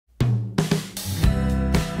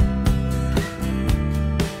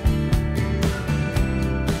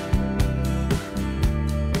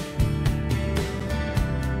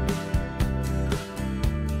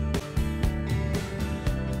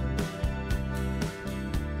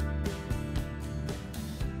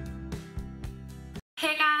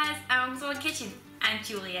kitchen. I'm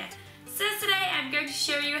Julia. So today I'm going to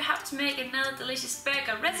show you how to make another delicious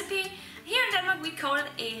burger recipe. Here in Denmark we call it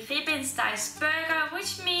a Ribbenstegsburger,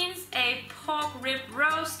 which means a pork rib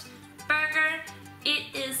roast burger.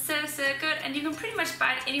 It is so good, and you can pretty much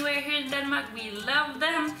buy it anywhere here in Denmark. We love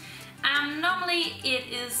them. Normally it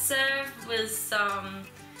is served with some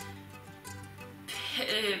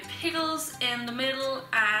pickles in the middle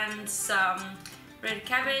and some red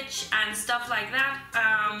cabbage and stuff like that.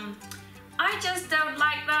 I just don't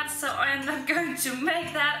like that, so I'm not going to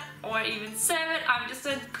make that or even serve it. I'm just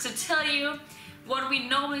going to tell you what we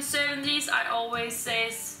normally serve in these. I always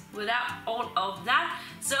say without all of that,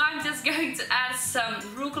 so I'm just going to add some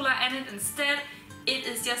rucola in it instead. It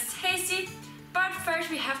is just tasty, but first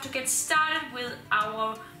we have to get started with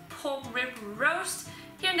our pork rib roast.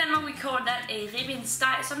 Here in Denmark we call that a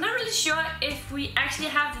Ribbensteg, so I'm not really sure if we actually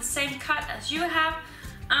have the same cut as you have,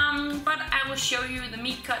 but I will show you the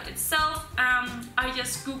meat cut itself. I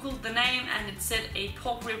just googled the name and it said a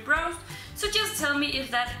pork rib roast, so just tell me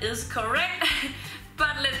if that is correct.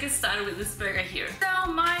 But let's get started with this burger here.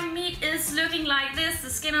 So my meat is looking like this. The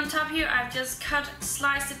skin on top here, I've just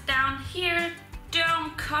sliced it down here.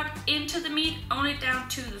 Don't cut into the meat, only down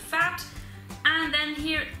to the fat. And then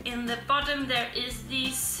here in the bottom there is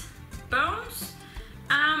these bones.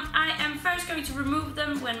 I am first going to remove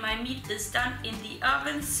them when my meat is done in the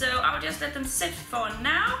oven, so I'll just let them sit for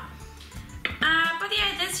now. But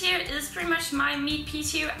yeah, this here is pretty much my meat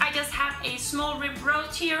piece here. I just have a small rib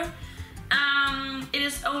roast here. It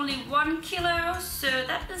is only 1 kilo, so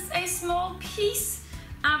that is a small piece,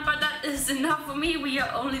 but that is enough for me. We are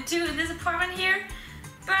only 2 in this apartment here.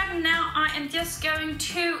 But now I am just going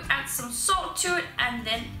to add some salt to it and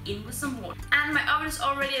then in with some water. And my oven is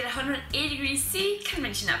already at 180 degrees C,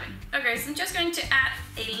 convection oven. Okay, so I'm just going to add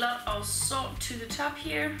a lot of salt to the top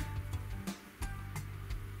here.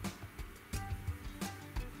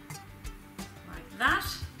 Like that.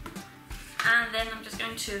 And then I'm just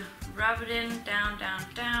going to rub it in, down, down,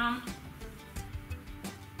 down.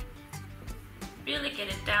 Really get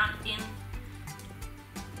it down in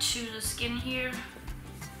to the skin here.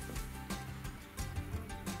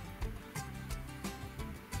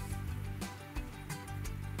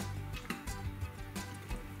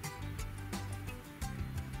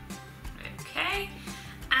 Okay,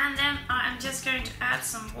 and then I'm just going to add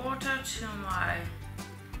some water to my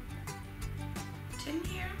tin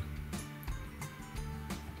here.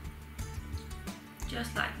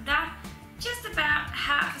 Just like that, just about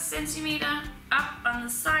half a centimeter up on the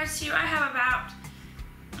sides here. I have about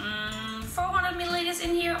 400 milliliters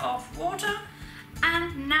in here of water,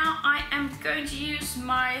 and now I am going to use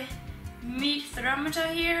my meat thermometer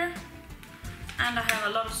here, and I have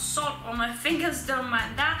a lot of salt on my fingers, don't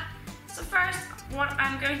mind that. So first what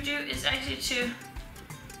I'm going to do is actually to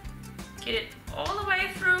get it all the way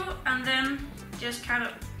through and then just kind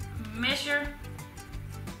of measure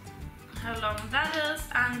how long that is,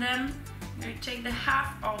 and then I'm going to take the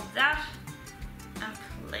half of that and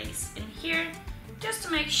place in here just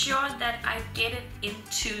to make sure that I get it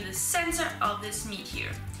into the center of this meat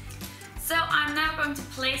here. So I'm now going to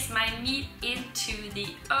place my meat into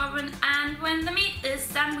the oven, and when the meat is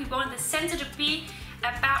done we want the center to be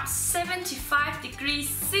about 75 degrees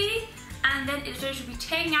C, and then it's going to be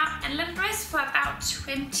taken out and let it rest for about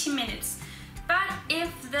 20 minutes. But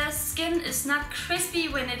if the skin is not crispy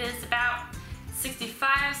when it is about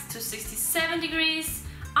 65 to 67 degrees,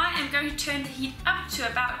 I am going to turn the heat up to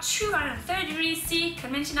about 230 degrees C,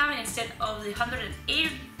 convection oven, instead of the 180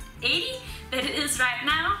 that it is right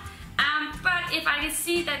now. But if I can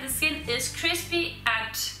see that the skin is crispy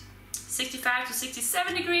at 65 to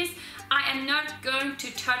 67 degrees, I am not going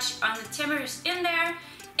to touch on the temperatures in there.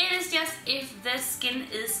 It is just if the skin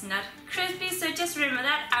is not crispy, so just remember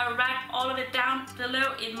that. I will write all of it down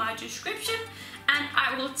below in my description, and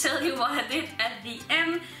I will tell you what I did at the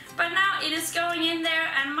end. But now it is going in there,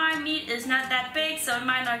 and my meat is not that big, so it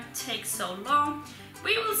might not take so long.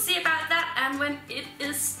 We will see about that, and when it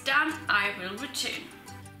is done I will return.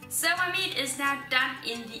 So my meat is now done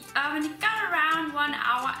in the oven. It got around 1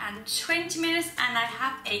 hour and 20 minutes, and I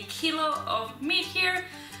have a kilo of meat here.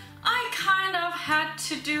 I kind of had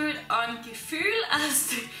to do it on Gefühl,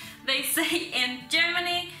 as they say in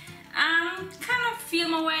Germany. Kind of feel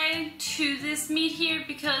my way to this meat here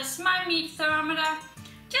because my meat thermometer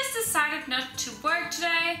just decided not to work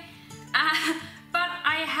today. But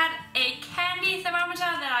I had a candy thermometer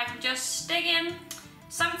that I can just stick in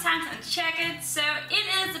sometimes and check it. So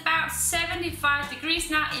it is about 75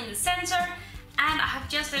 degrees now in the center, and I have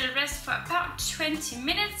just let it rest for about 20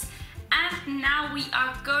 minutes. And now we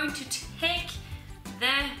are going to take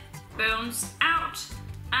the bones out.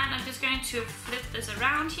 And I'm just going to flip this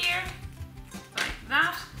around here, like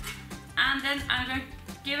that. And then I'm going to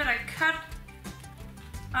give it a cut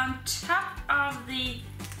on top of the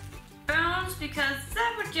bones, because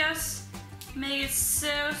that would just make it so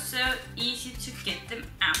easy to get them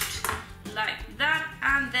out. Like that.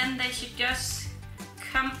 And then they should just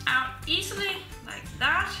come out easily, like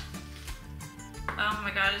that. Oh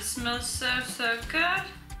my god, it smells so good.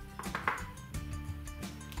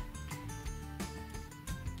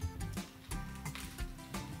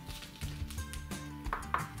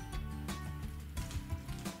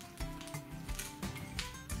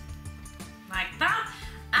 Like that.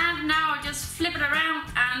 And now I'll just flip it around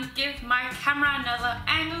and give my camera another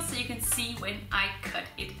angle so you can see when I cut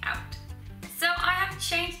it out. So I have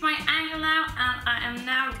changed my angle now, and I am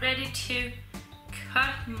now ready to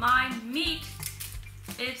cut my meat.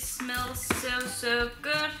 It smells so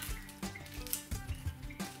good.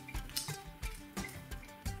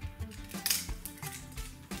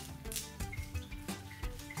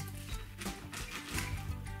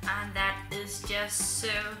 And that is just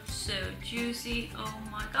so juicy. Oh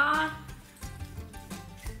my god.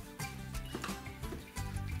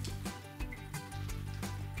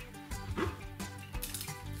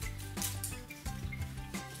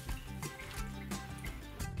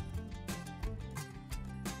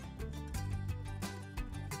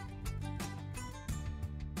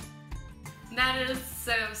 That is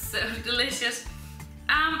so delicious.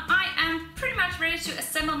 I am pretty much ready to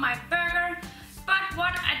assemble my burger, but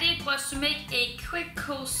what I did was to make a quick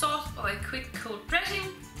cold sauce or a quick cold dressing.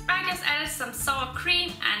 I just added some sour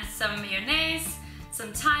cream and some mayonnaise,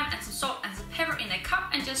 some thyme and some salt and some pepper in a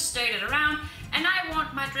cup and just stirred it around. And I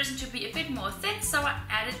want my dressing to be a bit more thick, so I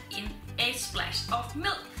added in a splash of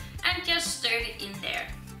milk and just stirred it in there.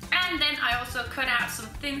 And then I also cut out some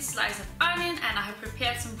thin slice of onion, and I have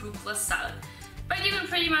prepared some Rucola salad. But you can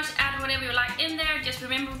pretty much add whatever you like in there. Just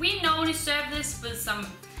remember, we normally serve this with some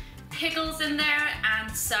pickles in there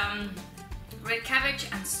and some red cabbage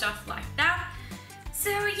and stuff like that. So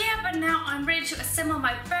yeah, but now I'm ready to assemble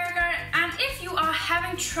my burger. And if you are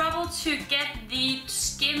having trouble to get the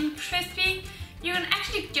skin crispy, you can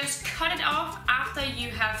actually just cut it off after you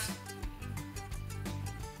have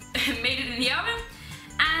made it in the oven.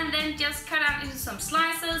 And then just cut out into some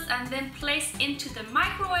slices and then place into the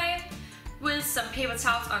microwave with some paper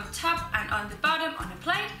towels on top and on the bottom on a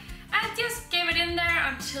plate. And just give it in there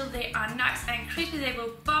until they are nice and crispy. They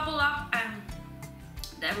will bubble up, and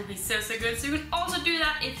that will be so good. So you can also do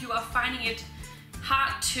that if you are finding it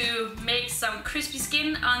hard to make some crispy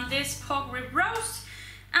skin on this pork rib roast.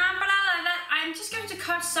 But other than that, I'm just going to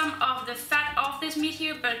cut some of the fat off this meat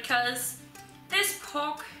here, because this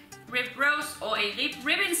pork rib roast, or a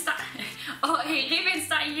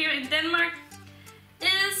Ribbenstegsburger here in Denmark,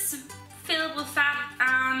 is filled with fat,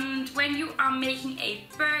 and when you are making a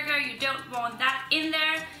burger you don't want that in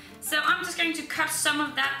there. So I'm just going to cut some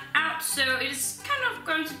of that out, so it is kind of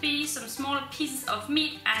going to be some smaller pieces of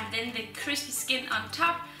meat and then the crispy skin on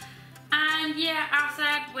top. And yeah, after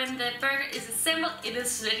that, when the burger is assembled, it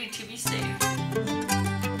is ready to be served.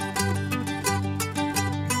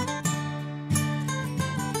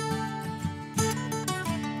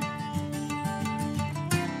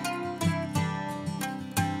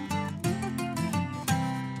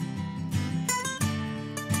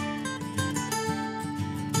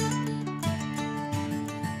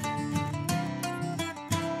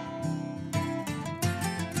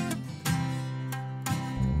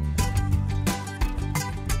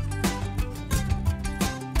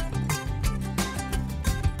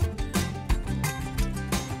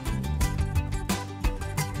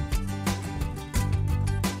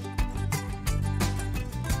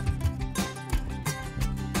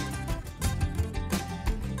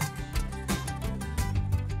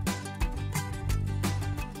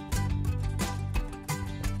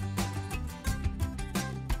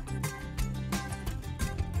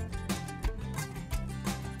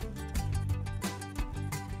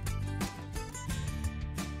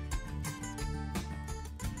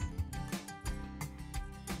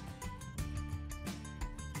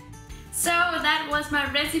 So that was my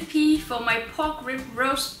recipe for my pork rib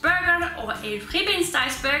roast burger, or a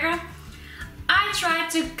Ribbenstegsburger. I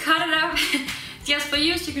tried to cut it up just for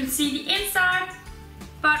you so you can see the inside,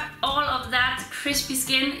 but all of that crispy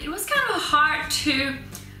skin, it was kind of hard to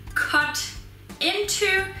cut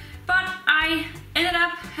into, but I ended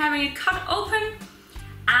up having it cut open,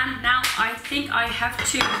 and now I think I have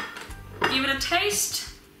to give it a taste.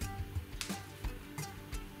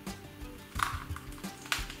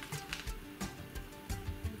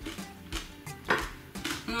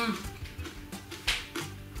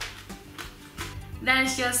 That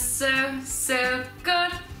is just so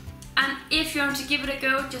good. And if you want to give it a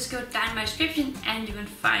go, just go down in my description and you can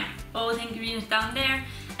find all the ingredients down there.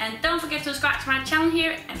 And don't forget to subscribe to my channel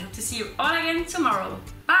here, and hope to see you all again tomorrow.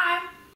 Bye!